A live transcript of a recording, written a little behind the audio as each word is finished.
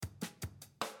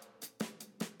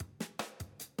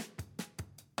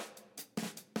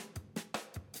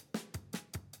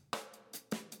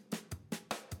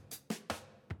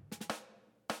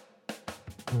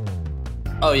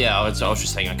Oh yeah, I was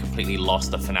just saying I completely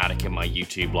lost the Fanatic in my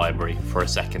YouTube library for a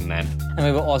second then. And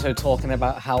we were also talking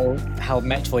about how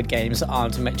Metroid games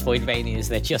aren't Metroidvanias,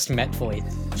 they're just Metroid.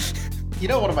 You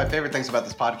know, one of my favorite things about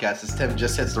this podcast is Tim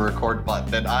just hits the record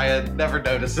button and Aya never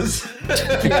notices.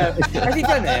 Yeah, has he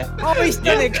done it? Oh, he's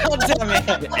done it, god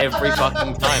damn it. Every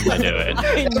fucking time I do it.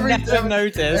 I never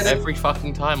noticed. Every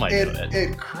fucking time I do it.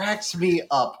 It cracks me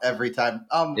up every time.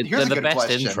 Here's They're a the good best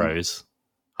question. intros.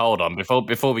 Hold on,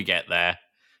 before we get there,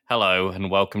 hello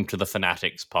and welcome to the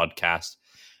Fanatics podcast,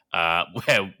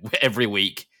 where every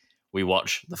week we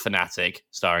watch The Fanatic,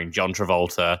 starring John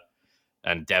Travolta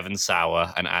and Devon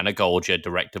Sauer and Anna Golger,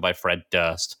 directed by Fred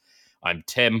Durst. I'm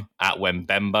Tim at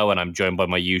Wembembo, and I'm joined by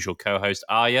my usual co-host,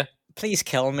 Aya. Please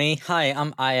kill me. Hi,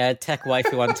 I'm Aya, Tech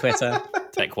Waifu on Twitter.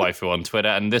 Tech Waifu on Twitter,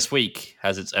 and this week,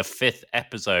 as it's a 5th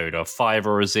episode of 5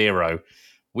 or a 0,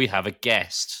 we have a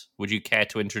guest. Would you care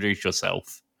to introduce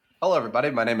yourself? Hello, everybody.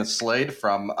 My name is Slade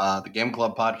from the Game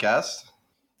Club podcast.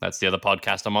 That's the other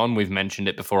podcast I'm on. We've mentioned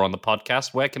it before on the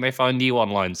podcast. Where can they find you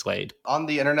online, Slade? On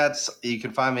the internets, you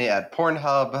can find me at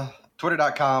Pornhub,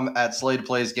 Twitter.com at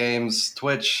SladePlaysGames,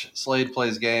 Twitch,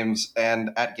 SladePlaysGames,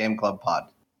 and at Game Club Pod.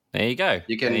 There you go.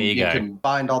 You can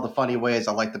find all the funny ways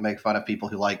I like to make fun of people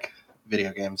who like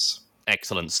video games.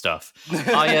 Excellent stuff.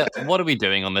 Aya, what are we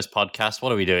doing on this podcast?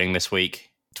 What are we doing this week?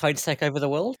 Trying to take over the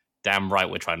world? Damn right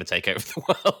we're trying to take over the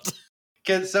world.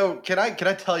 Can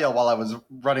I tell y'all while I was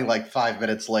running like 5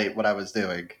 minutes late what I was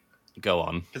doing? Go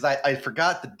on. Because I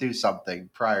forgot to do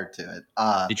something prior to it.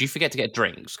 Did you forget to get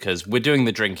drinks? Because we're doing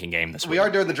the drinking game this week. We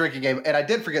are doing the drinking game, and I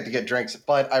did forget to get drinks,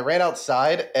 but I ran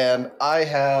outside, and I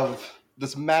have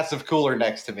this massive cooler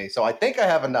next to me, so I think I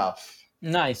have enough.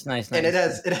 Nice. And it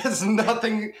has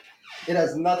nothing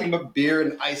but beer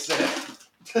and ice in it.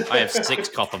 I have 6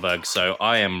 Copperbergs, so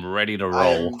I am ready to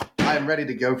roll. I am ready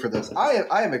to go for this. I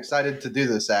am excited to do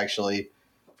this, actually.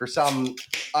 For some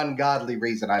ungodly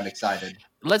reason, I'm excited.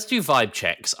 Let's do vibe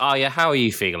checks. Aya, how are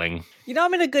you feeling? You know,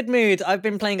 I'm in a good mood. I've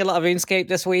been playing a lot of RuneScape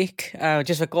this week.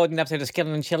 Just recording an episode of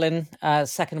Skillin' and Chillin'.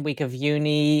 Second week of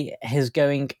uni is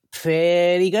going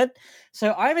pretty good.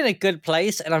 So I'm in a good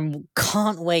place, and I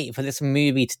can't wait for this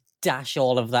movie to dash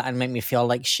all of that and make me feel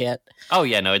like shit. Oh,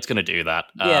 yeah, no, it's going to do that.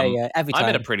 Yeah, every time. I'm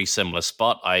in a pretty similar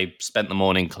spot. I spent the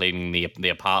morning cleaning the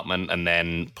apartment and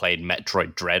then played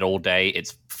Metroid Dread all day.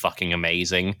 It's fucking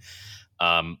amazing.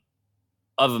 Other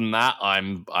than that,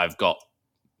 I've got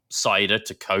cider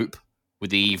to cope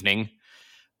with the evening.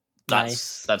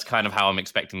 That's kind of how I'm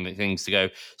expecting the things to go.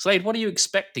 Slade, what are you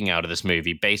expecting out of this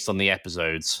movie based on the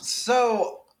episodes?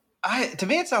 So, to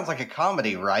me, it sounds like a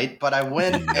comedy, right? But I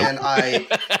went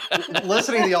and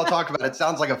listening to y'all talk about it,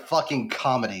 sounds like a fucking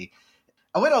comedy.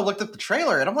 I went and looked at the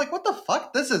trailer, and I'm like, what the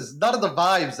fuck? This is none of the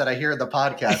vibes that I hear in the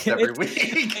podcast every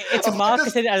week. It's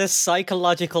marketed as a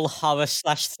psychological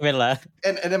horror/thriller.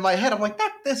 And in my head, I'm like,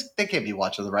 they can't be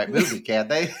watching the right movie, can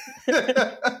they?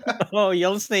 Oh,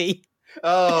 you'll see.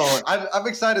 Oh, I'm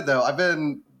excited, though. I've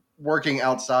been working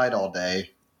outside all day.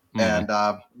 And,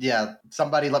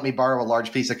 somebody let me borrow a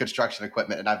large piece of construction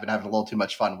equipment, and I've been having a little too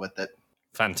much fun with it.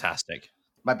 Fantastic.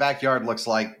 My backyard looks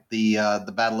like the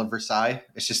Battle of Versailles.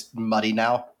 It's just muddy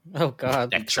now. Oh,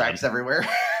 God. Tracks everywhere.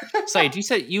 Slade,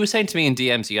 you were saying to me in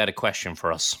DMs you had a question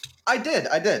for us. I did.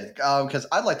 Because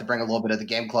I'd like to bring a little bit of the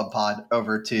Game Club pod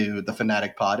over to the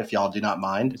Fanatic pod, if y'all do not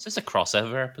mind. Is this a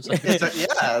crossover episode?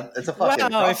 It's a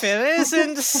fucking Well, if it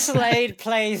isn't Slade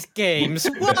Plays Games,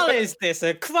 what is this,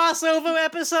 a crossover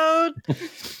episode?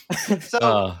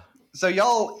 So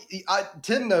y'all,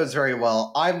 Tim knows very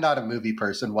well, I'm not a movie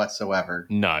person whatsoever.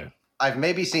 No. I've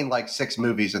maybe seen like 6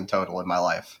 movies in total in my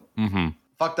life. Mm-hmm.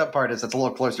 Fucked up part is it's a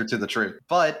little closer to the truth.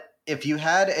 But if you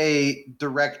had a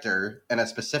director and a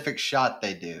specific shot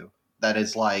they do that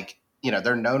is like,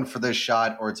 they're known for this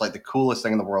shot or it's like the coolest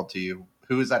thing in the world to you,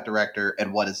 who is that director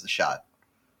and what is the shot?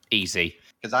 Easy.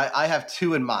 Because I have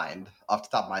 2 in mind off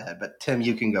the top of my head, but Tim,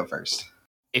 you can go first.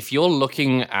 If you're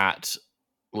looking at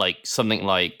like something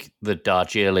like the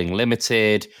Darjeeling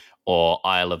Limited or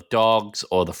Isle of Dogs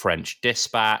or the French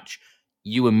Dispatch,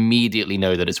 you immediately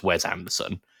know that it's Wes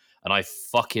Anderson. And I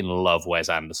fucking love Wes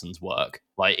Anderson's work.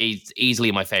 Like, he's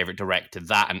easily my favorite director,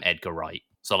 that and Edgar Wright.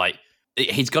 So, like,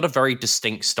 he's got a very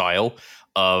distinct style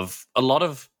of a lot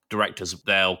of directors.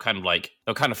 They'll kind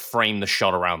of frame the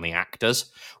shot around the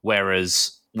actors.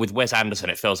 Whereas with Wes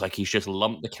Anderson, it feels like he's just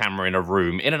lumped the camera in a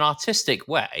room in an artistic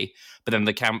way, but then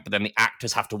the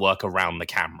actors have to work around the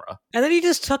camera. And then he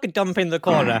just took a dump in the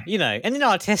corner, in an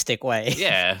artistic way.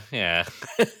 Yeah.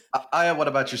 Aya, what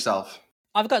about yourself?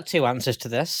 I've got two answers to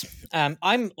this.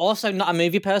 I'm also not a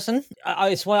movie person.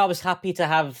 It's why I was happy to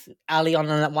have Ali on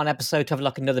that one episode to have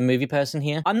like another movie person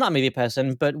here. I'm not a movie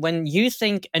person, but when you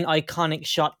think an iconic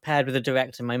shot paired with a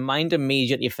director, my mind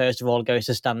immediately, first of all, goes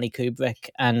to Stanley Kubrick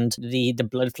and the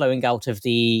blood flowing out of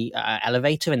the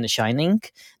elevator in The Shining.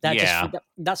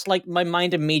 That's like my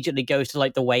mind immediately goes to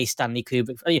like the way Stanley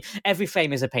Kubrick. Every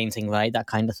frame is a painting, right? That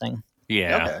kind of thing.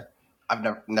 Yeah. Okay.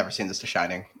 I've never seen this, The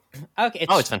Shining. Okay,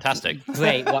 it's fantastic.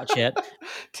 Great, watch it.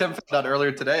 Tim found out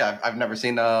earlier today. I've never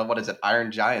seen what is it,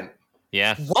 Iron Giant?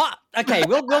 Yeah. What? Okay,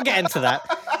 we'll get into that.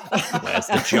 Where's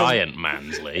the giant,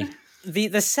 Mansley?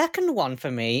 The second one for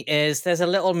me is there's a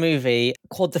little movie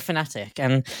called The Fanatic,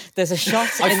 and there's a shot.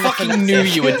 I fucking knew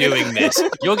you were doing this.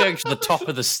 You're going to the top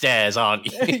of the stairs, aren't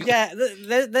you? Yeah,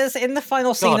 there's in the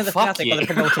final scene of The Fanatic, or the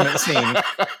penultimate scene.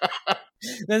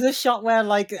 There's a shot where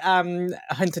like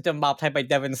Hunter Dunbar, played by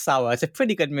Devon Sawa, it's a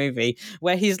pretty good movie,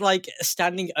 where he's like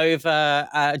standing over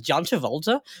John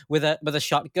Travolta with a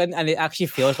shotgun, and it actually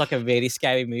feels like a really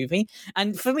scary movie.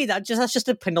 And for me, that's just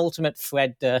a penultimate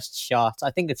Fred Durst shot.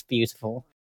 I think it's beautiful.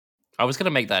 I was going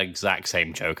to make that exact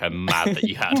same joke. I'm mad that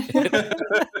you had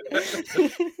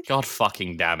it. God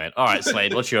fucking damn it. All right,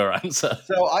 Slade, what's your answer?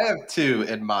 So I have two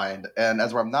in mind, and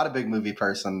as where I'm not a big movie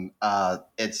person,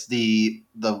 it's the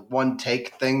one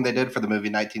take thing they did for the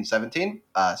movie 1917,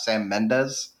 Sam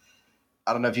Mendes.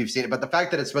 I don't know if you've seen it, but the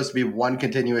fact that it's supposed to be one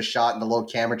continuous shot and the little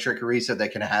camera trickery so they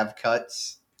can have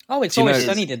cuts. Oh, It's Always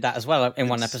Sunny did that as well in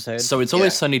one episode. So It's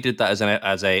Always Sunny did that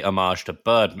as a homage to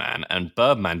Birdman, and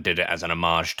Birdman did it as an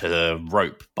homage to The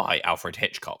Rope by Alfred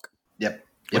Hitchcock. Yep.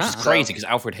 Which is crazy because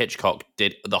Alfred Hitchcock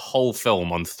did the whole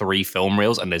film on 3 film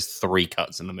reels, and there's 3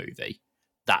 cuts in the movie.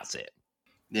 That's it.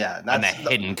 Yeah, and they're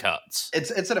hidden cuts.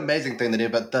 It's an amazing thing to do,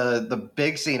 but the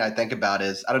big scene I think about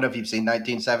is, I don't know if you've seen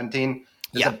 1917.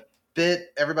 There's a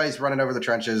bit, everybody's running over the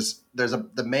trenches.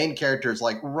 The main character is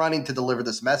like running to deliver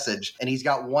this message, and he's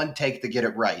got one take to get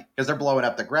it right because they're blowing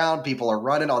up the ground. People are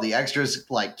running. All the extras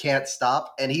like can't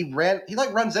stop, and he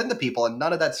like runs into people, and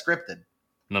none of that's scripted.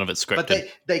 None of it's scripted. But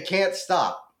they can't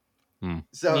stop.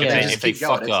 So if they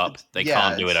fuck up, they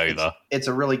can't do it over. It's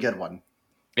a really good one.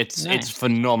 It's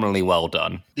phenomenally well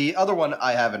done. The other one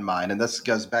I have in mind, and this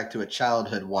goes back to a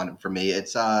childhood one for me,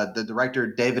 it's the director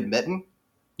David Mitton.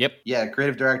 Yep. Yeah,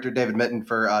 creative director David Mitton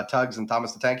for Tugs and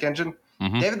Thomas the Tank Engine.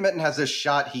 Mm-hmm. David Mitton has this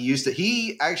shot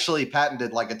he actually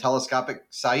patented like a telescopic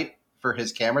sight for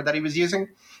his camera that he was using.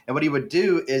 And what he would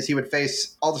do is he would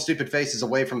face all the stupid faces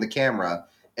away from the camera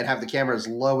and have the camera as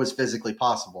low as physically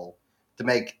possible to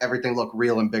make everything look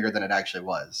real and bigger than it actually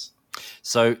was.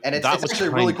 So it's actually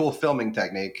a really cool filming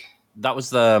technique. That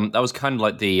was kind of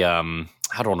like the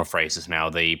how do I want to phrase this now?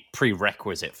 The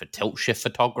prerequisite for tilt shift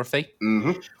photography,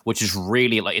 which is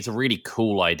really it's a really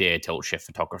cool idea. Tilt shift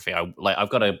photography. I've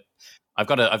got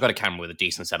a camera with a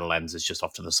decent set of lenses just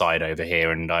off to the side over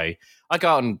here, and I go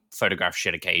out and photograph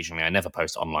shit occasionally. I never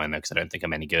post it online though because I don't think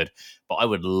I'm any good. But I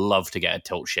would love to get a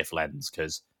tilt shift lens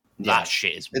because that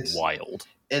shit is wild.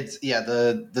 It's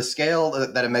the scale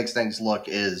that it makes things look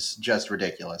is just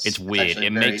ridiculous. It's weird.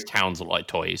 It makes towns look like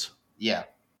toys. Yeah.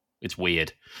 It's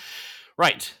weird.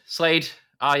 Right. Slade,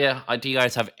 do you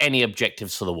guys have any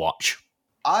objectives for the watch?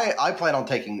 I plan on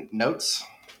taking notes.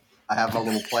 I have my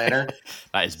little planner.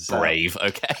 That is brave.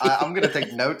 Okay. I'm going to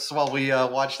take notes while we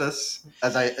watch this.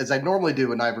 As I normally do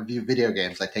when I review video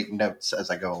games, I take notes as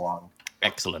I go along.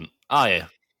 Excellent.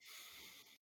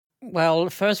 Well,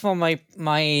 first of all,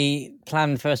 my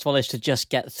plan, first of all, is to just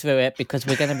get through it because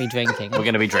we're going to be drinking. We're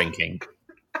going to be drinking.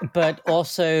 But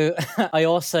also, I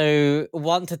also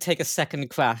want to take a second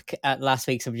crack at last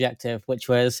week's objective, which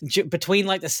was between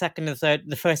like the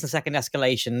first and second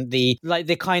escalation,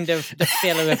 the kind of the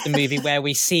filler of the movie where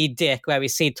we see Dick, where we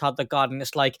see Toddler Garden.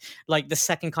 It's like the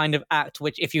second kind of act,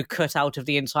 which if you cut out of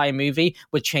the entire movie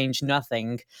would change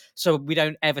nothing. So we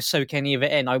don't ever soak any of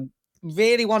it in. I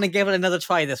really want to give it another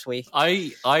try this week.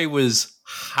 I was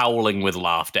howling with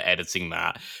laughter editing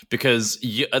that because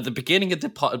at the beginning of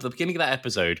that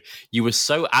episode, you were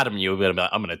so adamant you were going to be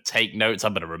like, I'm going to take notes,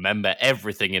 I'm going to remember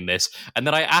everything in this. And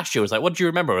then I asked you, I was like, what do you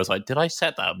remember? I was like, did I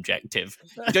set that objective?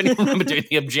 I don't even remember doing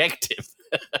the objective.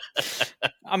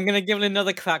 I'm going to give it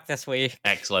another crack this week.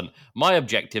 Excellent. My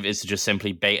objective is to just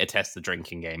simply beta test the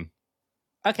drinking game.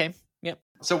 Okay. Yep.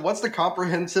 So what's the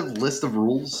comprehensive list of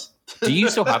rules? Do you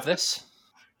still have this?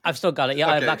 I've still got it. Yeah,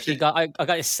 okay. I've actually got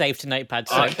it saved to Notepad.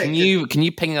 So. Can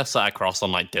you ping us that across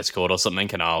on like Discord or something?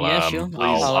 And I'll sure.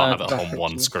 I'll have it on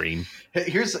one screen.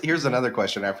 Here's another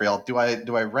question after y'all. Do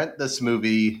I rent this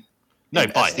movie? No,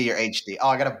 in buy SD or HD? Oh,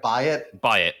 I gotta buy it.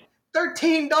 Buy it.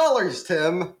 $13,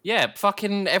 Tim. Yeah,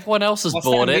 fucking everyone else has What's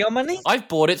bought that, it. real money? I've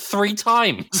bought it 3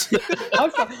 times.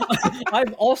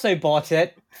 I've also bought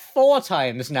it 4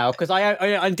 times now because I own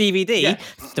it on DVD Yeah.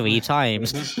 3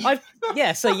 times. I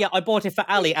bought it for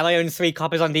Ali and I own 3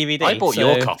 copies on DVD. I bought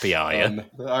your copy, are you?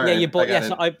 All right, you bought. I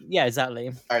got it. Exactly.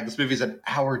 All right, this movie's an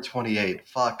hour 28.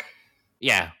 Fuck.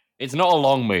 Yeah. It's not a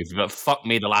long movie, but fuck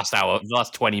me, the last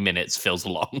 20 minutes feels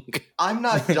long. I'm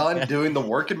not done doing the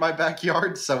work in my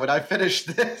backyard, so when I finish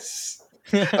this,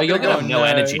 Oh, you're gonna have no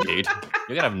energy, dude.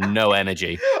 You're gonna have no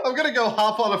energy. I'm gonna go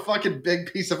hop on a fucking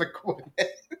big piece of equipment.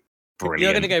 Brilliant.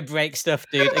 You're gonna go break stuff,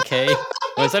 dude. Okay.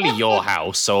 Well, it's only your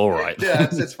house, so all right. Yeah,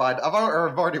 it's fine. I've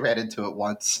already ran into it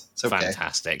once. It's okay.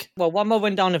 Fantastic. Well, one more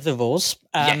rundown of the rules.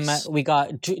 Yes. We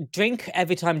got drink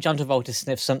every time John Travolta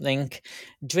sniffs something.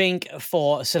 Drink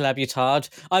for Celebutard.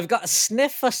 I've got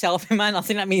sniff for Selfie Man. I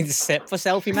think that means sip for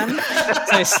Selfie Man.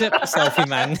 So sip for Selfie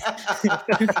Man.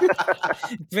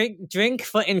 drink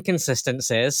for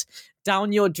inconsistencies.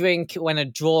 Down your drink when a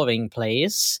drawing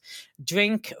plays.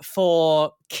 Drink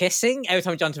for kissing every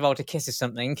time John Travolta kisses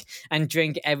something. And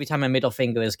drink every time a middle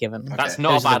finger is given. That's Okay.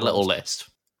 not Those a are the bad little rules. list.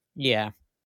 Yeah.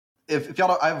 If y'all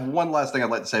don't, I have one last thing I'd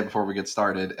like to say before we get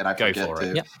started, and I Go forget for it.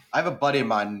 to. Yep. I have a buddy of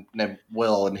mine named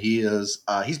Will, and he's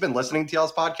been listening to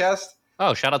y'all's podcast.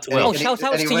 Oh, shout out to And Will. Oh, shout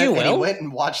outs he to went, you, and he Will. went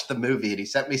and watched the movie, and he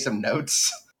sent me some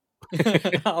notes.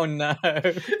 Oh no. Are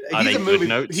he's they a movie. good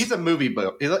notes? He's a movie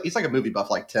buff. He's like a movie buff,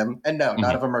 like Tim. And no,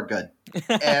 none of them are good.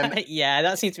 And yeah,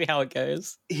 that seems to be how it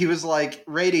goes. he was like,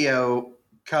 "Radio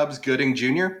Cubs Gooding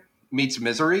Jr. meets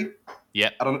Misery."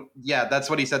 Yep. Yeah, that's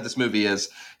what he said. This movie is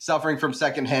suffering from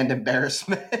secondhand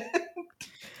embarrassment.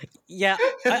 Yeah,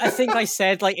 I think I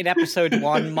said like in episode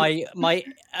 1, my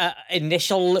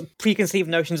initial preconceived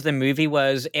notions of the movie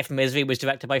was if Misery was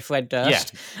directed by Fred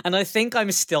Durst, and I think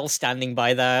I'm still standing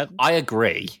by that. I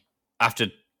agree. After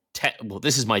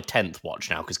this is my 10th watch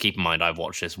now, because keep in mind I've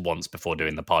watched this once before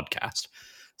doing the podcast.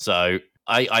 So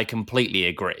I completely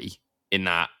agree in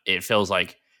that it feels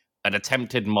like an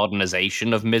attempted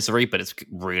modernization of Misery, but it's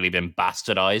really been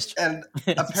bastardized. And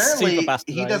It's apparently, super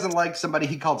bastardized. he doesn't like somebody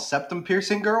he called Septum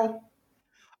Piercing Girl.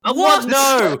 What?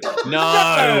 No.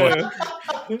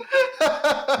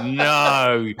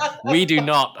 No. We do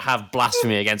not have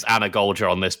blasphemy against Anna Golger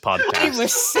on this I podcast.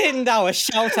 rescind our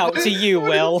shout out to you,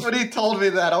 Will. When he told me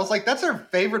that, I was like, "That's her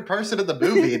favorite person in the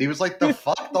movie," and he was like, "The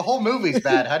fuck? The whole movie's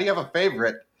bad. How do you have a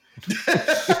favorite?"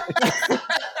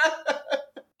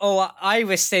 Oh, I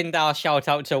rescind our shout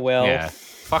out to Will. Yeah.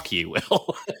 Fuck you,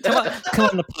 Will. Come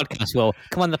on the podcast, Will.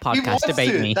 Come on the He podcast, wants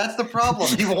debate to. me. That's the problem.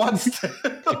 He wants to.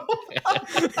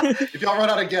 If y'all run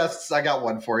out of guests, I got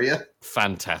one for you.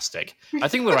 Fantastic. I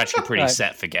think we're actually pretty Right.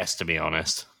 set for guests, to be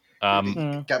honest.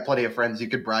 Got plenty of friends you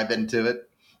could bribe into it.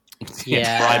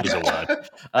 Yeah. Bribe is a word.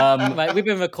 Right, we've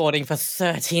been recording for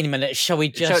 13 minutes. Shall we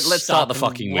just Let's start the and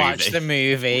fucking watch movie. the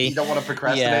movie? You don't want to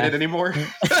procrastinate Yeah. it anymore.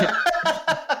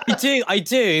 I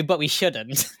do, but we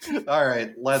shouldn't. All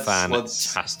right, let's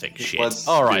Fantastic shit. let's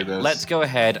All do right, this. let's go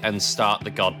ahead and start the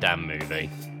goddamn movie.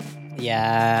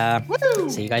 Yeah. Woo!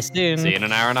 See you guys soon. See you in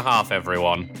an hour and a half,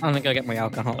 everyone. I'm gonna go get my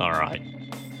alcohol. All right.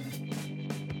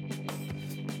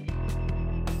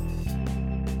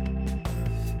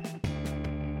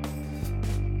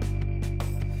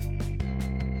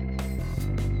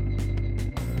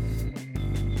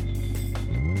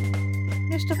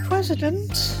 Mr.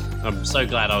 President. I'm so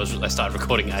glad I started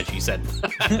recording as you said.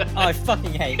 I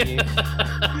fucking hate you.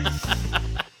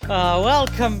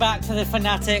 Welcome back to the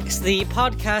Fanatics, the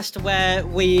podcast where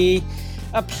we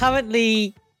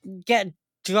apparently get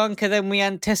drunker than we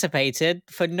anticipated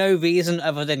for no reason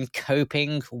other than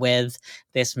coping with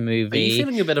this Are movie. you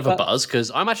feeling a bit of a But- buzz?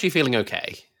 Because I'm actually feeling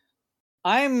okay.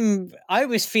 I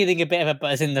was feeling a bit of a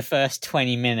buzz in the first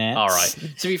 20 minutes. All right.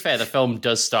 To be fair, the film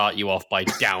does start you off by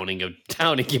downing your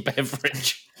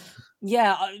beverage.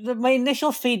 Yeah, my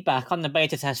initial feedback on the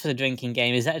beta test for the drinking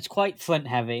game is that it's quite front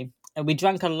heavy. We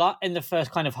drank a lot in the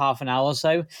first kind of half an hour or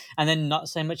so, and then not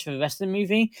so much for the rest of the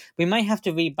movie. We might have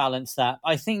to rebalance that.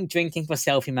 I think drinking for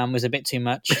Selfie Man was a bit too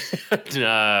much.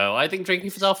 No, I think Drinking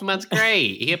for Selfie Man's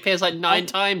great. He appears like 9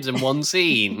 times in one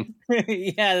scene.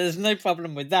 Yeah, there's no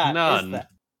problem with that. is there?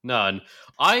 None.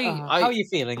 How are you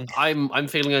feeling? I'm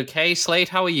feeling okay. Slade,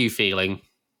 how are you feeling?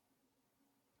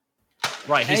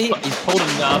 Right, he's Hey. pulled a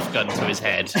Nerf gun to his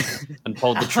head and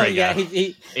pulled the trigger. Yeah,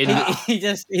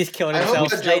 he's killed I hope himself.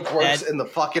 the joke Slade's works dead. in the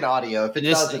fucking audio. If it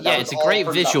doesn't, that It's was a great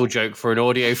all for visual nothing. joke for an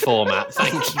audio format.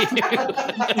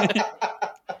 Thank you.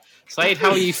 Slade,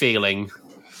 how are you feeling?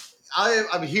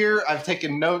 I'm here. I've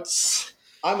taken notes.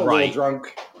 I'm a Right. little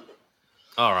drunk.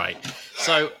 All right.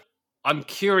 So I'm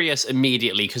curious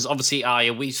immediately because obviously,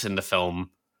 Aya, we've seen the film.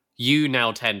 You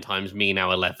now 10 times, me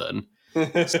now 11.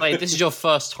 Slade, this is your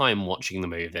first time watching the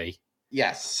movie.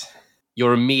 Yes.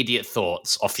 Your immediate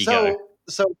thoughts, off you go.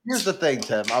 So here's the thing,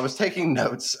 Tim. I was taking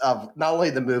notes of not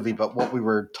only the movie, but what we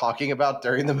were talking about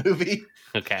during the movie.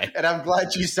 Okay. And I'm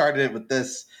glad you started it with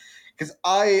this, because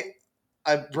I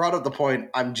brought up the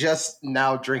point, I'm just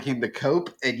now drinking the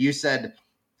Cope, and you said,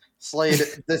 Slade,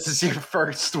 this is your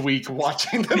first week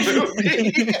watching the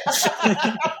movie.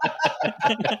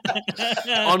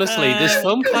 Honestly, this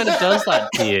film kind of does that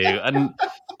to you. And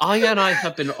I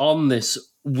have been on this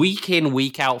week in,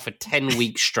 week out for 10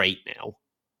 weeks straight now.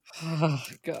 Oh,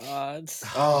 God.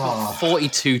 Oh.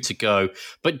 42 to go.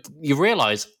 But you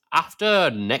realize after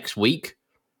next week,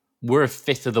 we're a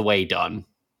fifth of the way done.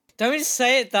 Don't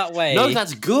say it that way. No,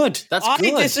 that's good. That's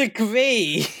good. I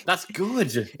disagree. That's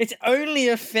good. It's only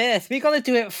a fifth. We got to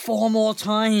do it 4 more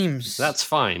times. That's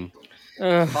fine.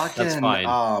 That's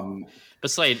fine.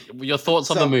 But Slade, your thoughts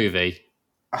on the movie?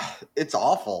 It's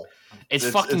awful. It's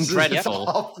fucking dreadful.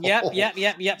 Awful.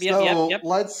 Yep.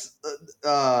 Let's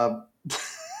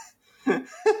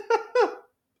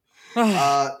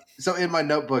so in my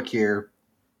notebook here,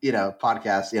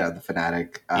 podcast, the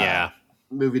Fanatic.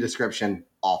 Movie description,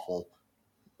 awful.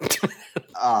 That's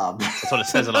what it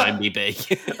says on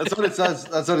IMDb. That's what it says.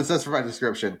 That's what it says for my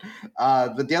description.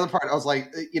 But the other part, I was like,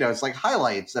 it's like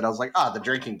highlights, and I was like, the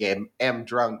drinking game, am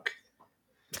drunk.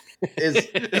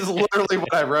 is literally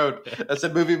what I wrote. I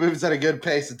said movie moves at a good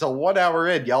pace until 1 hour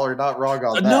in. Y'all are not wrong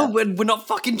on that. No, we're not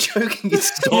fucking joking. It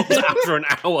stops after an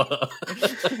hour.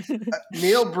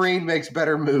 Neil Breen makes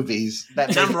better movies that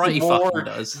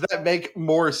make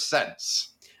more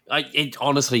sense. It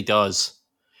honestly does.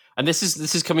 And this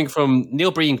is coming from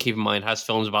Neil Breen, keep in mind, has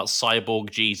films about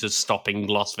cyborg Jesus stopping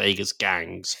Las Vegas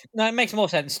gangs. No, it makes more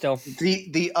sense still.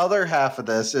 The other half of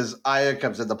this is Aya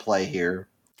comes into play here.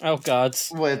 Oh, God.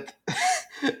 With,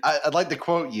 I'd like to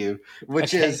quote you,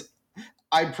 which is,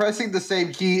 I'm pressing the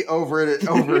same key over and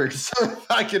over so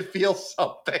I can feel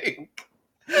something.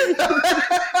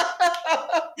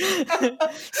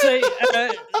 So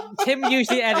Tim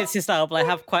usually edits his style, but I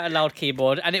have quite a loud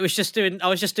keyboard, and I was just doing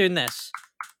this.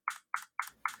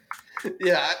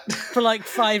 Yeah. For like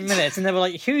 5 minutes, and they were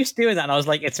like, "Who's doing that?" And I was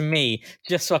like, "It's me,"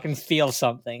 just so I can feel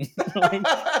something.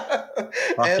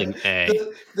 Fucking A.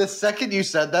 The second you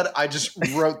said that, I just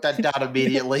wrote that down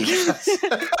immediately.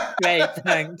 Great,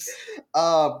 thanks.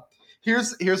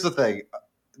 Here's the thing.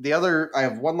 I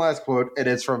have one last quote, and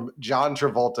it's from John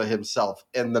Travolta himself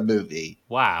in the movie.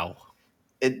 Wow.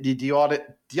 Do you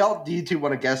two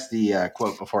want to guess the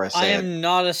quote before I say it? I am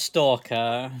not a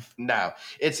stalker. No.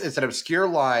 It's an obscure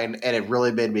line, and it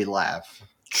really made me laugh.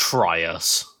 Try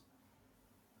us.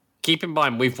 Keep in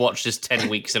mind, we've watched this 10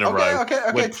 weeks in a row. Okay.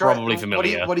 We're probably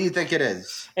familiar. What do you think it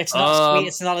is? It's not sweet,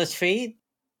 it's not a treat?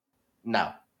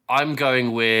 No. I'm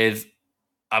going with,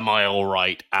 am I all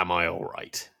right? Am I all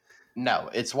right? No.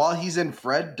 It's while he's in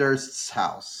Fred Durst's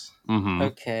house. Mm-hmm.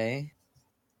 Okay.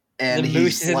 And the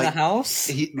Moose is in the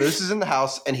house? Moose is in the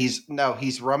house, and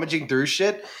he's rummaging through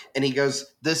shit, and he goes,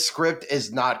 "This script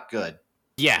is not good."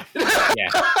 Yeah.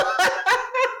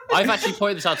 I've actually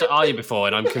pointed this out to Arya before,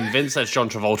 and I'm convinced that's John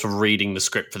Travolta reading the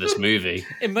script for this movie.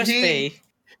 It must be.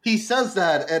 He says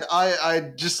that, and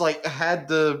I just had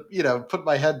to put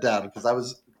my head down because I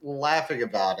was laughing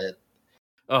about it.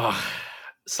 Oh,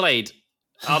 Slade,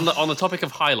 on the topic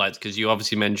of highlights, because you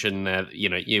obviously mentioned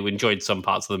you enjoyed some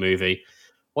parts of the movie.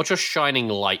 What's your shining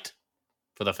light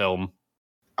for the film?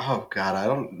 Oh, God, I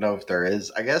don't know if there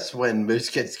is. I guess when Moose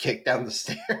gets kicked down the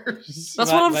stairs.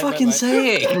 That's what I'm fucking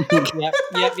saying. Yep.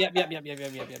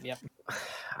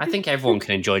 I think everyone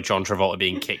can enjoy John Travolta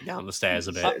being kicked down the stairs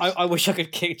a bit. I wish I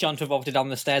could kick John Travolta down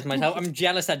the stairs myself. I'm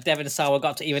jealous that Devon Sawa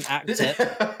got to even act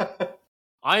it.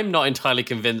 I'm not entirely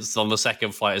convinced on the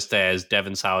second flight of stairs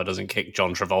Devon Sawa doesn't kick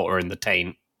John Travolta in the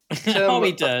taint. Oh,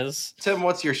 he does. Tim,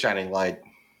 what's your shining light?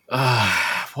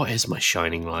 What is my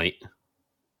shining light?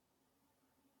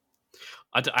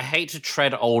 I hate to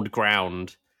tread old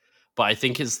ground, but I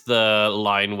think it's the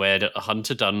line where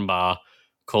Hunter Dunbar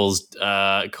calls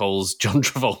John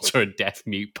Travolta a deaf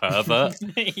mute pervert.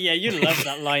 Yeah, you love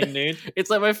that line, dude. It's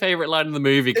like my favorite line in the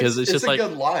movie because it's just a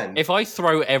good line. If I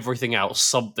throw everything out,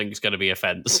 something's going to be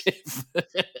offensive.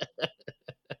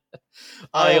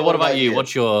 What about you?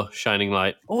 What's your shining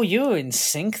light? Oh, you're in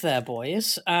sync there,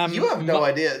 boys. You have no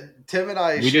idea. Tim and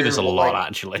I do this a lot,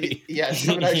 actually. Yeah,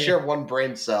 Tim and I share one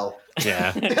brain cell.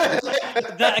 Yeah.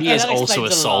 He is also a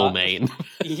soulmate.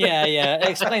 Yeah, it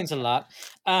explains a lot.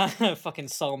 Fucking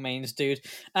soulmates, dude.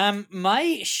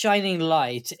 My shining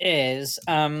light is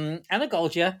Anna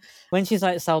Golgia when she's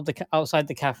outside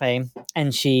the cafe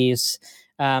and she's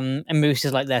And Moose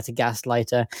is like there to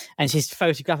gaslight her, and she's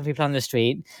photographing people on the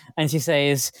street, and she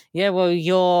says, "Yeah, well,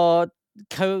 your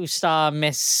co-star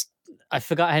Miss, I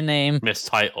forgot her name, Miss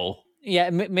Title. yeah,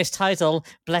 Miss Title,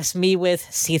 bless me with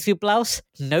see-through blouse,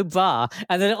 no bra,"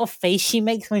 and the little face she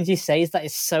makes when she says that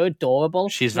is so adorable.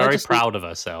 She's And I very just- proud of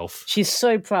herself. She's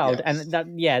so proud, Yes.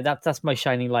 and that's my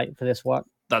shining light for this one.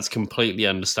 That's completely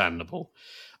understandable.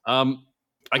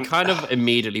 I kind of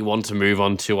immediately want to move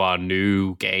on to our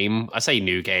new game. I say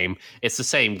new game. It's the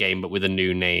same game, but with a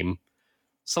new name.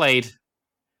 Slade,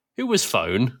 who was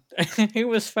Phone? Who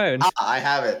was Phone? I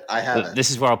have it.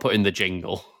 This is where I'll put in the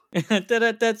jingle.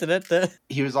 Da-da-da-da-da-da.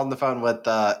 He was on the phone with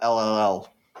LLL.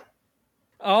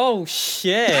 Oh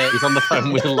shit! He's on the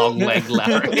phone with Long Leg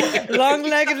Larry.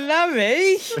 Long-legged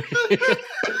Larry.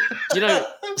 You know,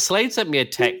 Slade sent me a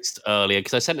text earlier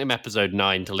because I sent him episode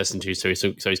 9 to listen to, so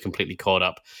he's completely caught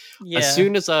up. Yeah. As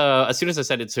soon as I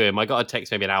sent it to him, I got a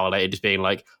text maybe an hour later, just being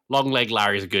like, "Long Leg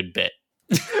Larry's a good bit."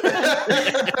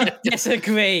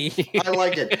 Disagree. I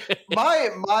like it.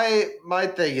 My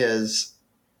thing is,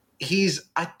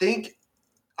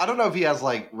 I don't know if he has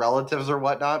like relatives or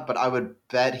whatnot, but I would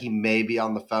bet he may be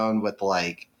on the phone with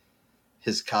like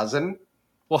his cousin.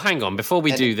 Well, hang on. Before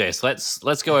we do this, let's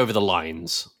go over the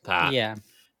lines that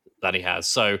he has.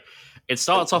 So it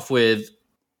starts off with,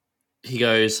 he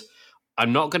goes,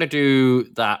 "I'm not going to do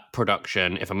that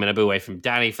production if I'm going to be away from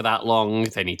Danny for that long.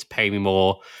 They need to pay me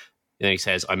more." Then he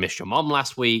says, "I missed your mom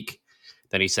last week."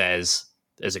 Then he says,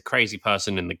 "There's a crazy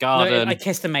person in the garden." No, I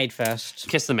kissed the maid first.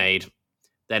 Kiss the maid.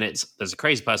 Then there's a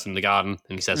crazy person in the garden,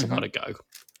 and he says, Mhm. "I gotta go."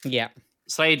 Yeah.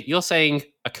 Slade, you're saying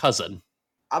a cousin.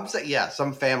 I'm saying, yeah,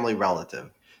 some family relative.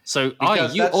 So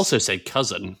Because you that's- also said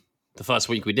cousin the first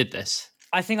week we did this.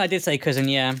 I think I did say cousin,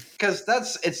 yeah. Because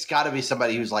it's got to be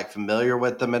somebody who's like familiar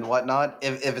with them and whatnot.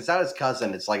 If it's not his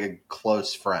cousin, it's like a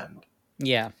close friend.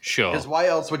 Yeah. Sure. Because why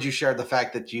else would you share the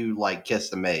fact that you like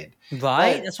kissed the maid?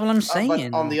 Right? But- That's what I'm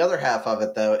saying. But on the other half of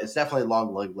it, though, it's definitely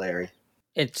Long Leg Larry.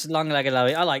 It's long-legged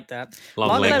Larry. I like that.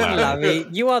 Long leg Long-legged Larry. Larry,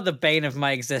 you are the bane of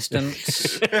my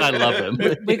existence. I love him.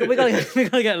 we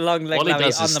gotta get long-legged All he Larry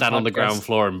does on is the stand on the podcast. ground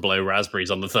floor and blow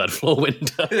raspberries on the third floor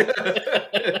window.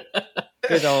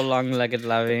 Good old long-legged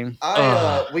Larry.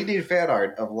 We need fan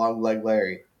art of Long Leg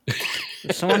Larry.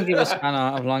 Someone give us fan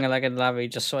art of long-legged Larry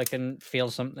just so I can feel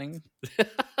something.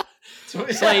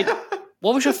 Slade,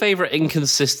 what was your favorite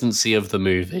inconsistency of the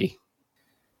movie?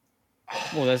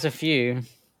 Well, there's a few.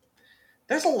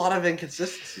 There's a lot of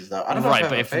inconsistencies, though. I don't know Right, if I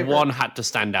but have a if favorite. one had to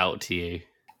stand out to you.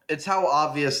 It's how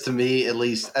obvious to me, at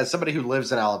least as somebody who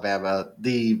lives in Alabama,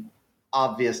 the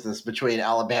obviousness between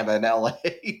Alabama and LA.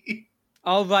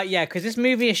 Oh, right, yeah, because this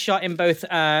movie is shot in both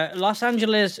Los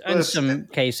Angeles in Listen. some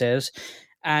cases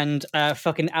and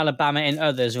fucking Alabama in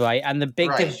others, right? And the big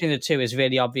Right. difference between the two is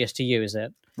really obvious to you, is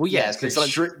it? Well, Yes, yes,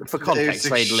 it's for context, it's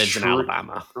Slade lives in extre-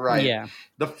 Alabama. Right. Yeah.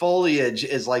 The foliage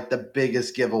is like the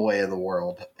biggest giveaway in the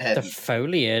world. And The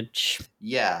foliage.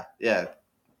 yeah.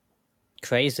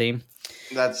 Crazy.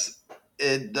 That's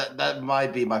it. That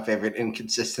might be my favorite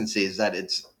inconsistency is that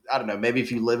it's, I don't know, maybe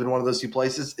if you live in one of those two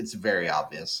places, it's very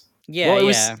obvious. Yeah, Well,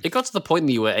 yeah. it got to the point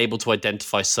that you were able to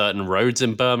identify certain roads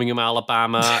in Birmingham,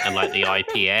 Alabama, and like the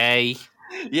IPA.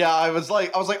 Yeah, I was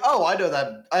like, oh, I know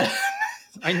that.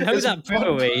 I know There's that one-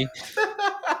 brewery.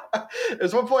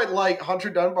 There's one point like Hunter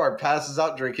Dunbar passes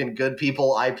out drinking Good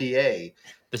People IPA.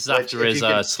 This is Which, after if his you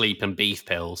can- sleep and beef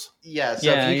pills. Yeah, so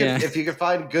Yeah, if you can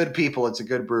find Good People, it's a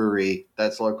good brewery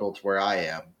that's local to where I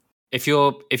am. If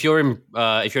you're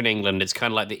in England, it's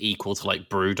kind of like the equal to like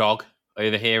BrewDog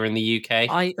over here in the UK.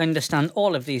 I understand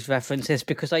all of these references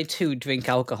because I too drink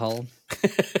alcohol.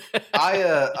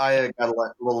 I got a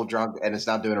little drunk and it's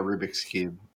not doing a Rubik's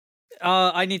Cube.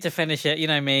 I need to finish it. You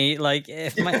know me. Like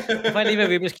if I leave a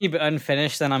Rubik's Cube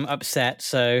unfinished, then I'm upset.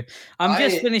 So I'm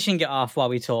just finishing it off while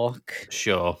we talk.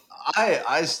 Sure.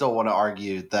 I still want to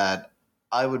argue that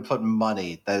I would put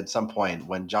money that at some point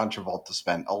when John Travolta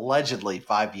spent allegedly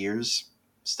 5 years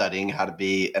studying how to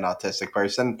be an autistic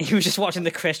person. He was just watching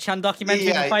the Chris Chan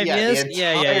documentary for 5 years. The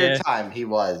entire time he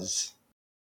was.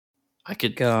 I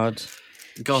could. God.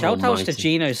 God Shout outs to almighty.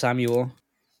 Gino Samuel.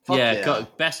 Fuck Yeah,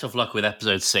 best of luck with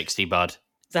episode 60, bud.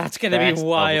 That's gonna be Best of-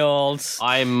 wild.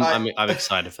 I'm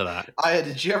excited for that.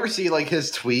 Did you ever see like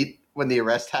his tweet when the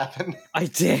arrest happened? I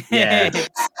did. Yeah.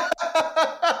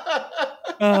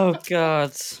 Oh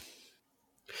God.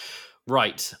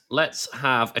 Right, let's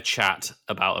have a chat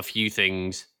about a few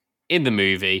things in the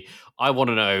movie. I want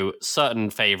to know certain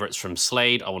favorites from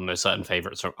Slade. I want to know certain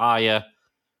favorites from Aya.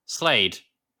 Slade,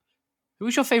 who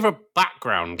was your favorite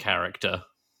background character?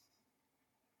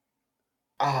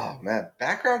 Oh man,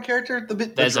 background character, the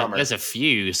drummer. There's a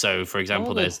few. So, for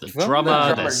example, the there's the drummer.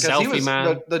 drummer, The there's drummer, 'cause Selfie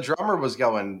Man. The drummer was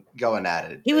going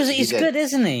at it. He's did. good,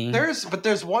 isn't he?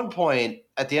 There's one point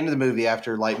at the end of the movie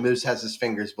after like Moose has his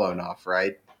fingers blown off,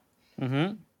 right?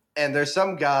 Mm-hmm. And there's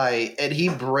some guy, and he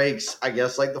breaks, I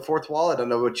guess, like the fourth wall. I don't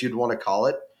know what you'd want to call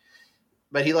it,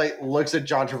 but he like looks at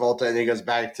John Travolta and he goes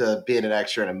back to being an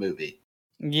extra in a movie.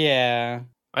 Yeah.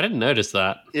 I didn't notice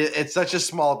that. It's such a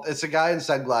small. It's a guy in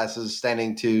sunglasses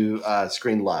standing to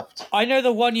screen left. I know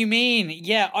the one you mean.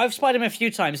 Yeah, I've spotted him a few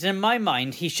times, and in my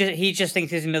mind, he just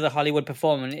thinks he's another Hollywood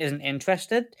performer and isn't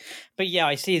interested. But yeah,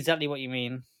 I see exactly what you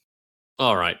mean.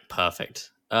 All right,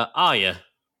 perfect. Arya,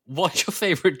 what's your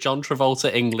favorite John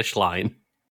Travolta English line?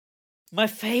 My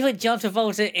favorite John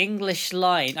Travolta English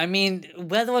line. I mean,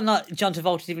 whether or not John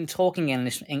Travolta's even talking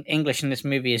English in this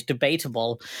movie is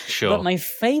debatable. Sure. But my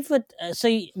favorite.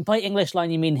 So by English line,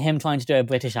 you mean him trying to do a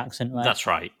British accent, right? That's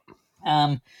right.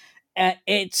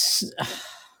 It's.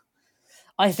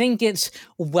 I think it's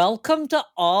welcome to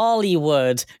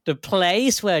Hollywood, the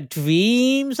place where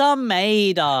dreams are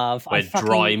made of. Where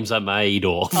dreams are made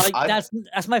of.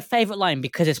 That's my favorite line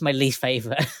because it's my least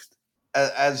favorite.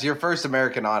 As your first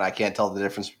American on, I can't tell the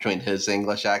difference between his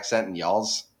English accent and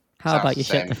y'all's. How about you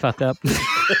shut the fuck up? It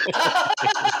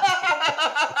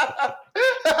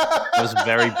was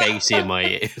very bassy in my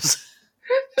ears.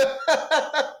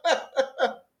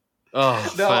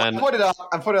 Oh, no, fan.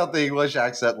 I put out the English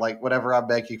accent like whenever I'm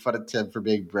making fun of Tim for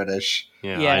being British.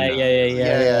 Yeah.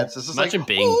 It's just Imagine like,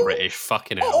 being British,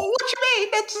 fucking hell. Oh, what you mean?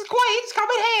 It's the Queen's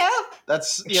coming here.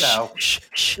 That's, you know.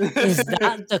 Is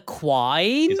that the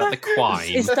Quine? Is that the Quine?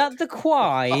 Is that the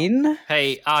Quine?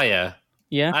 Hey, Aya.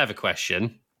 Yeah. I have a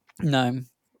question. No.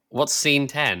 What's scene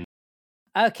 10?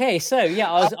 Okay, so yeah,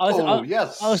 I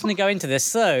was going to go into this.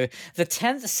 So the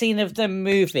 10th scene of the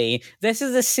movie, this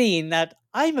is a scene that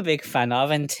I'm a big fan of,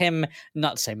 and Tim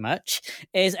not so much,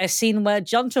 is a scene where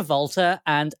John Travolta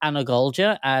and Anna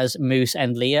Golger as Moose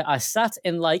and Leah are sat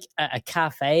in like a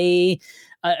cafe,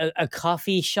 a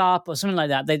coffee shop or something like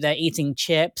that. They're eating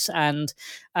chips, and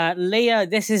Leah,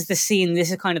 this is the scene,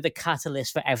 this is kind of the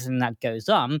catalyst for everything that goes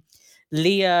on.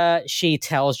 Leah, she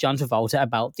tells John Travolta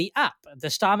about the app, the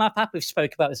Star Map app. We've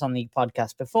spoke about this on the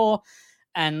podcast before.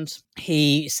 And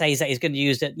he says that he's going to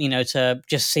use it, to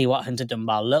just see what Hunter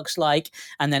Dunbar looks like,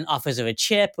 and then offers her a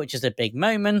chip, which is a big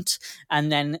moment.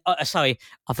 And then,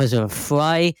 offers her a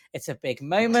fry. It's a big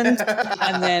moment.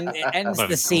 And then it ends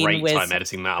the scene with... Great time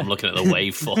editing that. I'm looking at the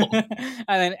waveform.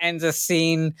 And then ends the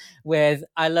scene with,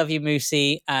 I love you,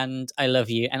 Moosey, and I love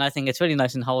you. And I think it's really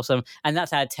nice and wholesome. And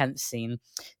that's our 10th scene.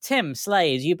 Tim,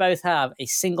 Slade, you both have a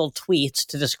single tweet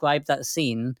to describe that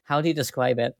scene. How do you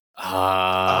describe it?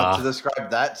 To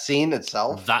describe that scene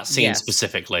itself? That scene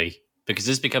specifically, because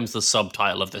this becomes the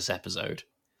subtitle of this episode.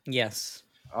 Yes.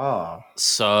 Oh.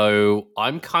 So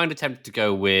I'm kind of tempted to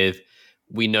go with,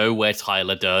 we know where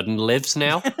Tyler Durden lives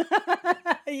now.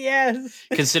 Yes.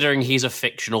 Considering he's a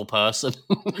fictional person.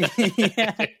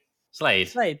 Yeah.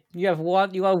 Slade, you have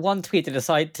one tweet to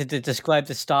decide to describe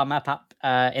the Star Map app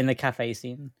in the cafe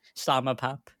scene. Star Map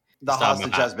app. The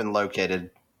hostage has been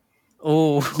located.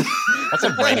 Oh, that's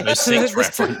a Rainbow Six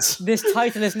reference. This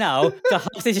title is now the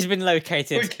hostage has been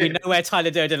located. Okay. We know where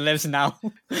Tyler Durden lives now.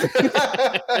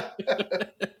 The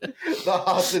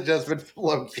hostage has been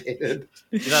located.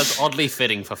 That's oddly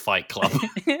fitting for Fight Club.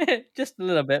 Just a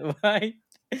little bit, right?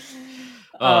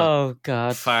 Oh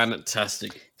God,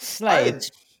 fantastic. Slade,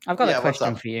 I've got a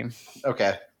question for you.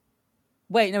 Okay.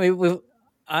 Wait, no,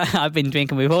 I've been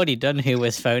drinking. We've already done Who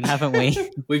Was Phone, haven't we?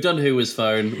 We've done Who Was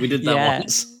Phone. We did that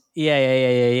once.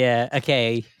 Yeah.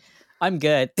 Okay. I'm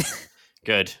good.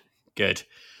 Good. Thank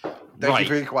you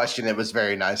for your question. It was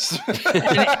very nice.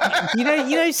 you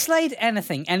know, Slade,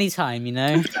 anytime,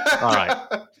 All right.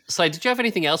 Slade, did you have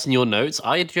anything else in your notes?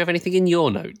 Did you have anything in your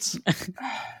notes?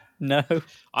 No.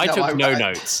 I took no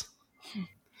notes.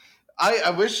 I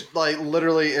wish, like,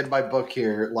 literally in my book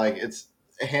here, like, it's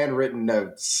handwritten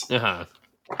notes. Uh-huh.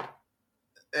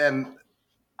 And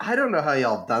I don't know how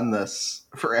y'all done this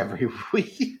for every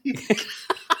week.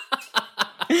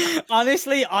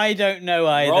 Honestly, I don't know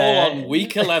either. Roll on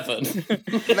week 11.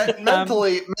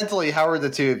 Mentally, how are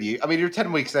the two of you? I mean, you're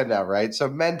 10 weeks in now, right? So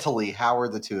mentally, how are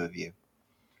the two of you?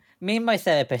 Me and my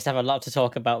therapist have a lot to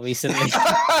talk about recently.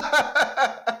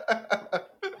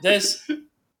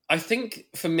 I think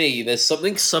for me, there's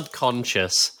something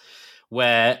subconscious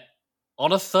where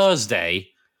on a Thursday,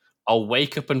 I'll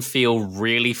wake up and feel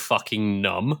really fucking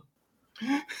numb.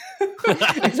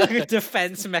 It's like a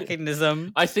defense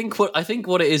mechanism. I think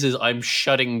what it is I'm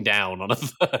shutting down on a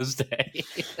Thursday.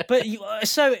 But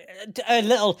so a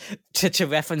little to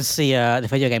reference the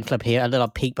video game club here, a little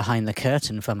peek behind the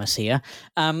curtain from us here.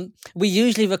 We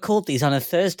usually record these on a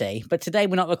Thursday, but today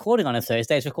we're not recording on a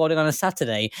Thursday; it's recording on a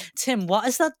Saturday. Tim, what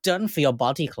has that done for your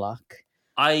body clock?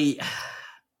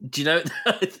 Do you know,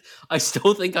 I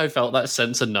still think I felt that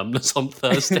sense of numbness on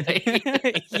Thursday.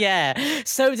 Yeah,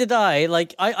 so did I.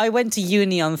 Like, I went to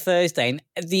uni on Thursday,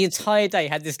 and the entire day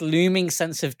had this looming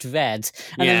sense of dread,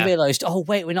 and then realised, oh,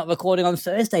 wait, we're not recording on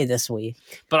Thursday this week.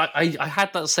 But I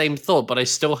had that same thought, but I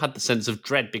still had the sense of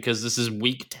dread because this is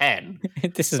week 10.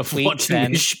 This is of week watching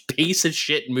 10. This piece of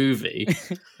shit movie.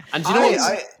 And do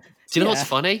you know what's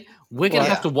funny? We're going to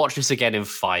have to watch this again in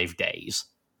 5 days.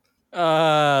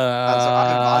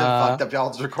 I've fucked up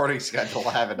y'all's recording schedule,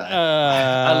 haven't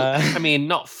I? I mean,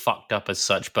 not fucked up as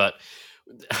such, but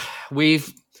we're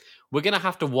gonna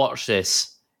have to watch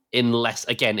this in less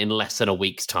than a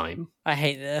week's time. I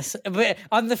hate this. But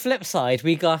on the flip side,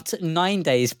 we got 9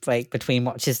 days break between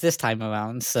watches this time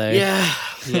around. So yeah.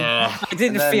 I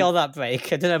didn't feel that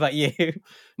break. I don't know about you.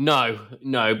 No,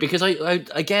 because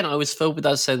I was filled with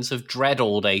that sense of dread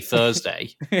all day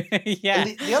Thursday. Yeah.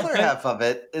 And the other half of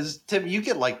it is, Tim, you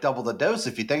get like double the dose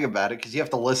if you think about it, because you have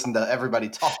to listen to everybody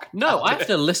talk. No, I have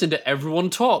to listen to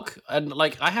everyone talk, and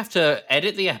like I have to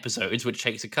edit the episodes, which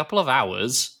takes a couple of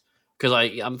hours because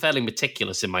I'm fairly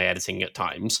meticulous in my editing at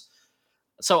times.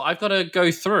 So I've got to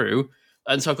go through,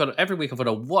 and so every week I've got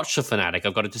to watch The Fanatic,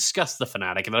 I've got to discuss The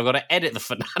Fanatic, and I've got to edit The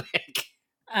Fanatic.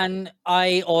 And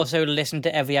I also listen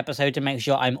to every episode to make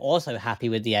sure I'm also happy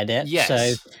with the edit. Yes.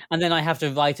 So, and then I have to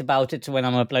write about it to when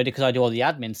I'm uploaded because I do all the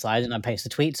admin side and I paste the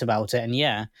tweets about it. And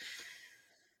yeah.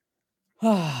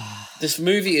 This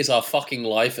movie is our fucking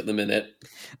life at the minute.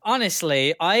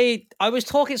 Honestly, I was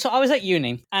talking, so I was at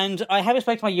uni and I haven't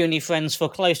spoken to my uni friends for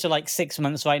close to like 6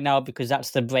 months right now because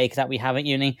that's the break that we have at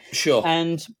uni. Sure.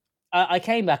 And I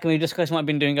came back and we were discussing what I've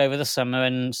been doing over the summer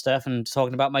and stuff and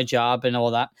talking about my job and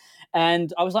all that.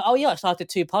 And I was like, oh yeah, I started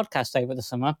 2 podcasts over the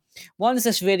summer. One's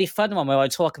this really fun one where I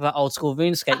talk about old school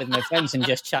RuneScape with my friends and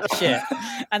just chat shit.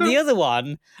 And the other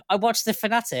one, I watch The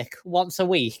Fanatic once a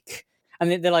week.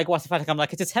 And they're like, what's The Fanatic? I'm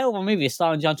like, it's a terrible movie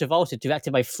starring John Travolta,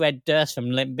 directed by Fred Durst from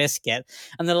Limp Bizkit.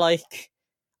 And they're like,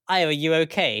 Io, are you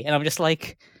okay? And I'm just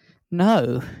like,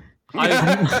 no.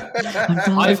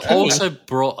 I've also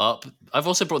brought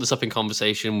this up in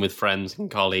conversation with friends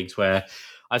and colleagues where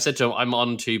I've said to them, I'm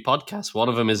on 2 podcasts. One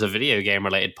of them is a video game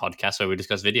related podcast where we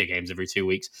discuss video games every 2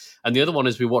 weeks. And the other one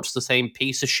is we watch the same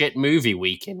piece of shit movie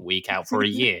week in, week out for a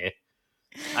year.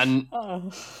 And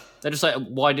they're just like,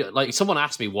 why do, like, someone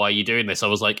asked me, why are you doing this? I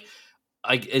was like,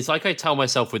 it's like I tell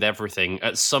myself with everything,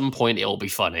 at some point it'll be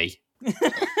funny.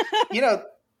 You know,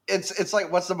 it's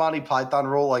like, what's the Monty Python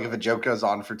rule? Like, if a joke goes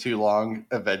on for too long,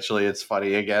 eventually it's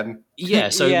funny again. Yeah,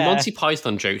 so Monty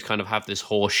Python jokes kind of have this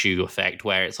horseshoe effect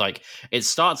where it's like, it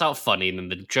starts out funny and then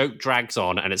the joke drags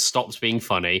on and it stops being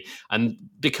funny. And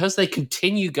because they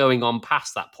continue going on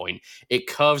past that point, it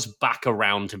curves back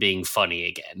around to being funny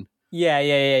again. Yeah.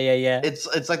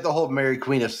 It's like the whole Mary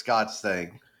Queen of Scots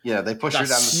thing. Yeah, they push her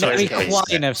down the Mary staircase.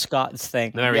 Queen of Scots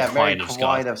thing. Mary Queen of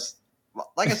Scots.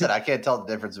 Like I said, I can't tell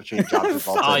the difference between John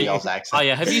Travolta and y'all's accent. Oh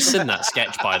yeah, have you seen that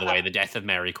sketch, by the way, The Death of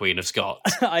Mary Queen of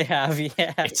Scots? I have,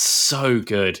 yeah. It's so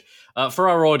good. For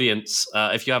our audience,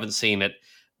 if you haven't seen it,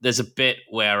 there's a bit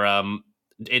where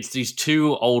it's these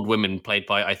 2 old women played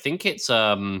by, I think it's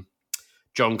John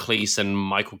Cleese and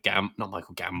not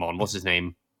Michael Gambon, what's his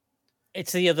name?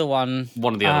 It's the other one.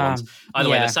 One of the other ones. Either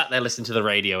way, they sat there listening to the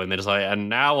radio and they're just like, and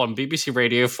now on BBC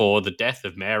Radio 4, The Death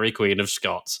of Mary Queen of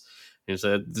Scots. And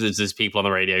so there's people on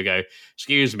the radio go,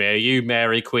 excuse me, are you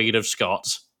Mary Queen of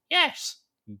Scots? Yes.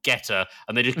 Get her.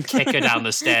 And they just kick her down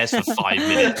the stairs for 5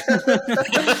 minutes.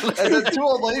 And the 2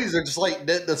 old ladies are just like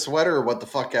knitting a sweater or what the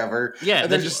fuck ever. Yeah.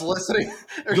 And they're just listening.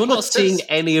 You're not seeing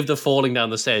any of the falling down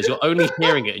the stairs. You're only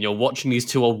hearing it and you're watching these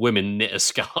 2 old women knit a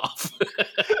scarf.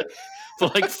 For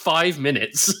like 5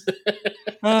 minutes.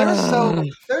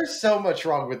 There's so much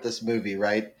wrong with this movie,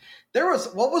 right?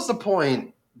 What was the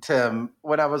point, Tim,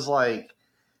 when I was like,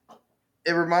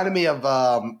 it reminded me of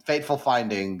Fateful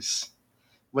Findings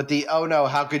with the, oh no,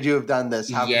 how could you have done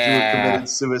this? How could you have committed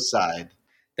suicide?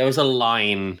 There was a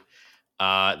line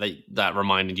that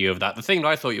reminded you of that. The thing that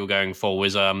I thought you were going for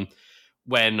was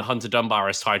when Hunter Dunbar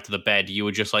is tied to the bed, you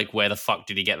were just like, where the fuck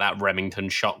did he get that Remington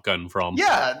shotgun from?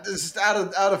 Yeah, just out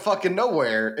of fucking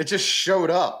nowhere. It just showed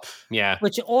up. Yeah.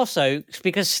 Which also,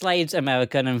 because Slade's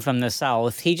American and from the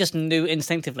South, he just knew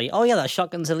instinctively, oh yeah, that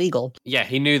shotgun's illegal. Yeah,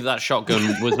 he knew that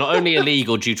shotgun was not only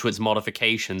illegal due to its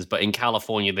modifications, but in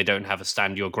California, they don't have a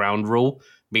stand your ground rule,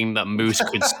 meaning that Moose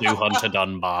could sue Hunter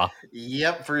Dunbar.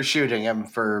 Yep, for shooting him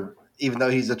even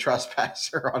though he's a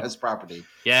trespasser on his property.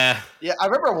 Yeah. Yeah, I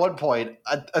remember at one point,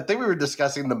 I think we were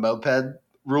discussing the moped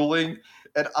ruling,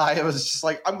 and I was just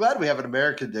like, I'm glad we have an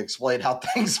American to explain how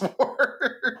things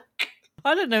work.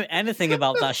 I don't know anything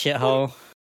about that shithole.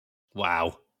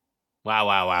 Wow.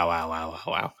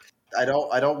 Wow. I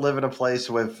don't live in a place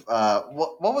with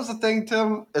what was the thing,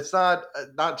 Tim? It's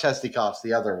not Chesty-Cough's,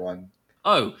 the other one.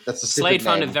 Oh, that's the Slade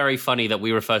found name. it very funny that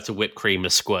we refer to whipped cream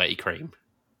as squirty cream.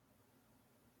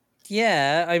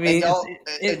 Yeah, I mean, y'all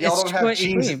it's don't have squirty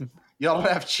cheese. cream. Y'all don't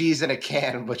have cheese in a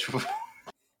can, which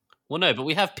Well, no, but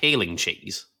we have peeling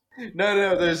cheese. no.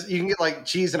 You can get like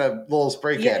cheese in a little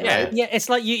spray can, right? Yeah, it's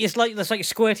like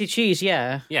squirty cheese.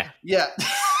 Yeah. Yeah. Yeah.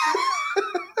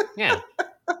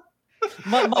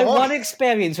 My one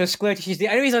experience with squirty cheese, the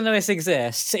only reason I know this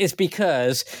exists is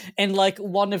because in like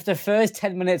one of the first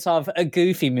 10 minutes of a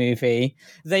Goofy movie,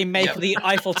 they make the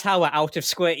Eiffel Tower out of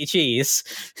squirty cheese.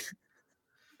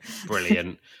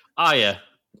 Brilliant. Aya,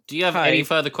 do you have any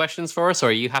further questions for us, or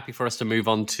are you happy for us to move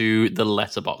on to the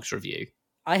letterbox review?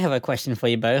 I have a question for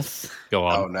you both. Go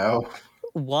on. Oh, no.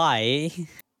 Why?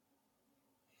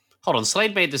 Hold on,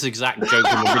 Slade made this exact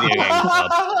joke in the video game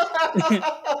club.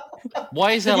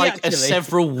 Why is there like a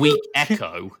several-week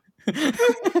echo? Did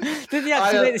he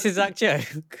actually make this exact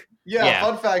joke? Yeah,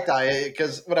 fun fact,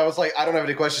 because when I was like, I don't have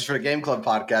any questions for the Game Club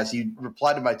podcast, you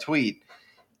replied to my tweet,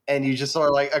 and you just sort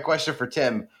of like, a question for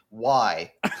Tim,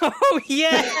 why? Oh,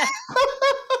 yeah!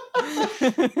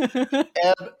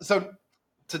 And so,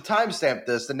 to timestamp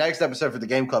this, the next episode for the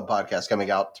Game Club podcast coming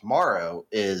out tomorrow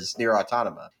is Nier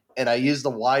Automata. And I used the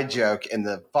why joke in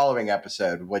the following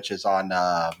episode, which is on...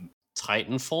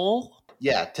 Titanfall?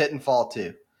 Yeah, Titanfall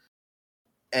 2.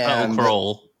 And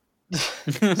Crawl.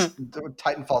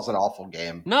 Titanfall's an awful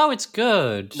game. No, it's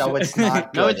good. No, it's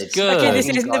not good. No, it's good. Okay, this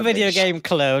isn't the video game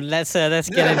clone. Let's get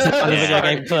into the video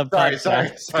game club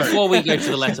podcast. Sorry. Before we go to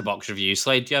the letterbox review,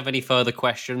 Slade, do you have any further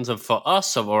questions for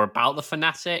us or about the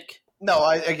Fanatic? No,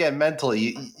 again,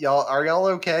 mentally, are y'all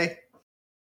okay?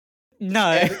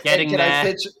 No. Getting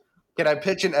there. Can I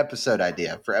pitch an episode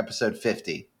idea for episode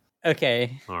 50?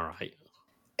 Okay. All right.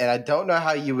 And I don't know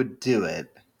how you would do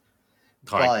it.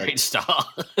 All right, great start.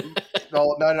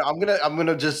 No. I'm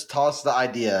gonna just toss the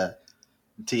idea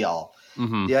to y'all.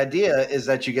 Mm-hmm. The idea is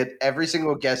that you get every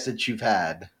single guest that you've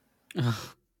had.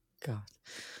 Oh, God.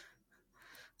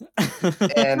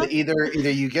 And either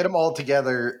you get them all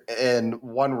together in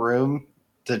one room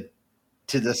to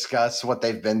discuss what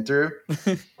they've been through,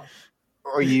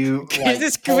 or you is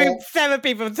this group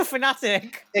therapy from the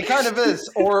Fanatic? It kind of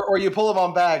is, or you pull them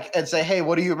on back and say, "Hey,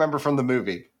 what do you remember from the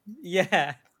movie?"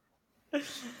 Yeah.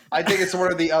 I think it's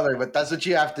one or the other, but that's what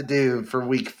you have to do for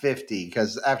week 50.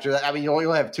 Because after that, I mean, you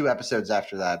only have 2 episodes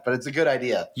after that, but it's a good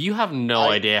idea. You have no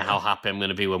idea how happy I'm going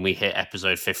to be when we hit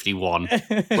episode 51.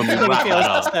 When we wrap that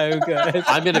up. So good.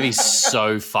 I'm going to be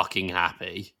so fucking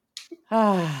happy.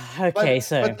 Okay,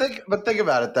 but think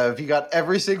about it though. If you got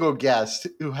every single guest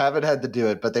who haven't had to do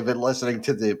it, but they've been listening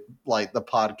to the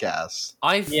podcast.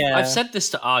 I've said this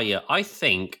to Aya. I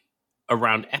think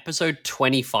around episode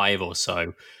 25 or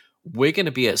so, we're going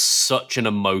to be at such an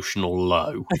emotional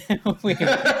low. I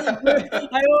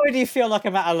already feel like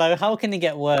I'm at a low. How can it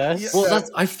get worse? Well,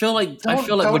 I feel like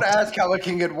don't ask how it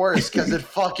can get worse because it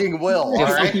fucking will.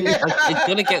 All right? It's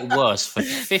going to get worse for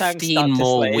 15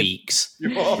 more weeks,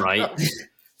 right?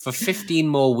 For 15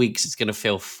 more weeks, it's going to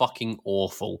feel fucking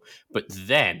awful. But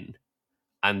then,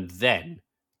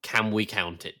 can we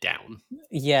count it down?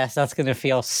 Yes, that's going to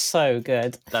feel so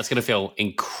good. That's going to feel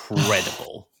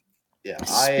incredible. Yeah,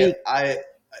 I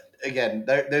again,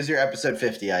 there's your episode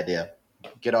 50 idea.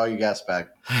 Get all your guests back.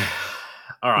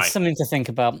 All right. Something to think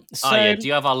about. So, do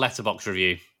you have our letterbox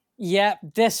review? Yeah,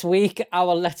 this week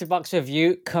our letterbox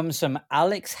review comes from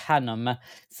Alex Hannum.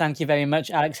 Thank you very much,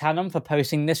 Alex Hannum, for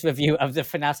posting this review of The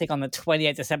Fanatic on the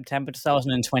 28th of September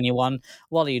 2021.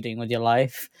 What are you doing with your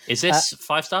life? Is this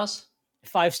 5 stars?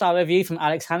 5-star review from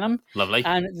Alex Hannum. Lovely.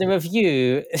 And the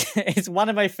review is one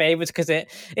of my favorites because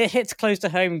it hits close to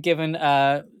home given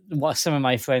what some of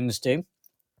my friends do.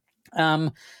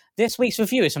 This week's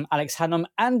review is from Alex Hannum,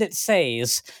 and it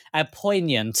says, a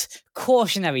poignant,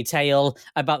 cautionary tale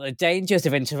about the dangers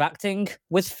of interacting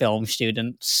with film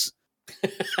students.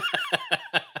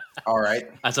 All right.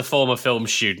 As a former film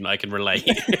student, I can relate.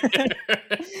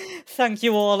 Thank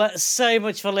you all so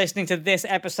much for listening to this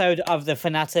episode of The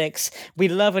Fanatics. We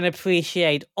love and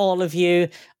appreciate all of you.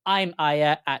 I'm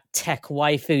Aya at Tech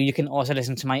Waifu. You can also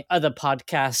listen to my other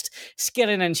podcast,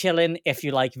 Skillin' and Chillin', if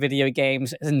you like video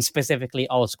games, and specifically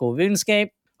old school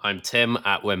RuneScape. I'm Tim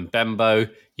at Wembembo.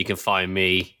 You can find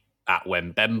me at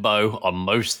Wembembo on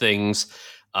most things,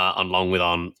 along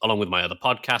with my other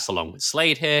podcasts, along with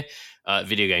Slade here,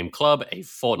 Video Game Club, a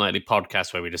fortnightly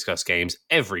podcast where we discuss games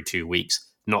every 2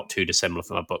 weeks, not too dissimilar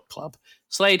from a book club.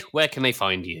 Slade, where can they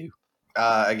find you?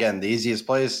 Again, the easiest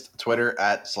place, Twitter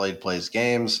at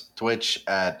SladePlaysGames, Twitch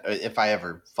at, if I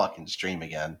ever fucking stream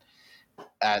again,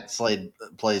 at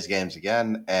SladePlaysGames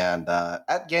again, and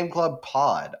at Game Club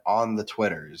Pod on the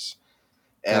Twitters.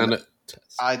 And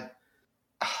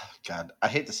God, I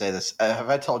hate to say this. Have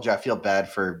I told you I feel bad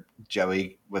for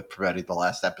Joey with promoting the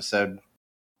last episode?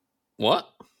 What?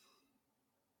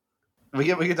 We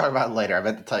can talk about it later. I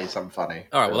meant to tell you something funny.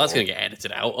 All right, well, that's going to get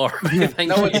edited out. All right,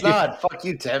 No, it's not. Fuck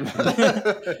you, Tim.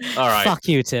 All right. Fuck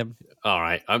you, Tim. All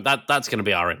right. That's going to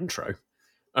be our intro.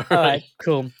 All right,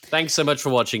 cool. Thanks so much for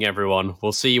watching, everyone.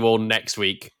 We'll see you all next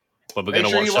week when we're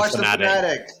going to watch The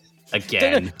Fanatic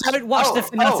again. Don't watch The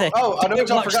Fanatic. I know what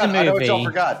y'all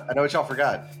forgot. I know what y'all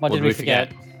forgot. What did we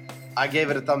forget? I gave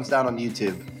it a thumbs down on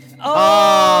YouTube.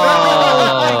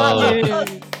 Oh!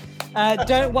 Thank you.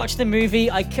 Don't watch the movie.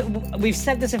 We've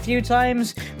said this a few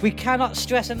times. We cannot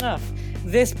stress enough.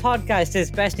 This podcast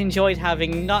is best enjoyed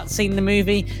having not seen the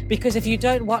movie, because if you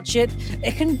don't watch it,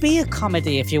 it can be a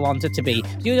comedy if you want it to be.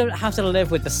 You don't have to live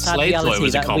with the sad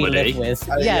reality that we live with.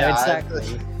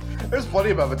 Exactly. There's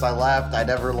plenty of moments I laughed. I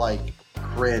never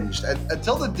cringed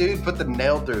until the dude put the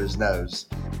nail through his nose.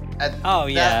 That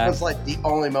was the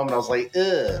only moment I was like,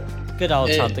 ugh. Good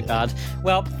old Todd the God.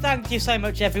 Well, thank you so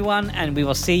much, everyone, and we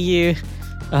will see you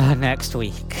next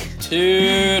week.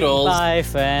 Toodles. Bye,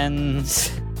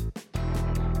 friends.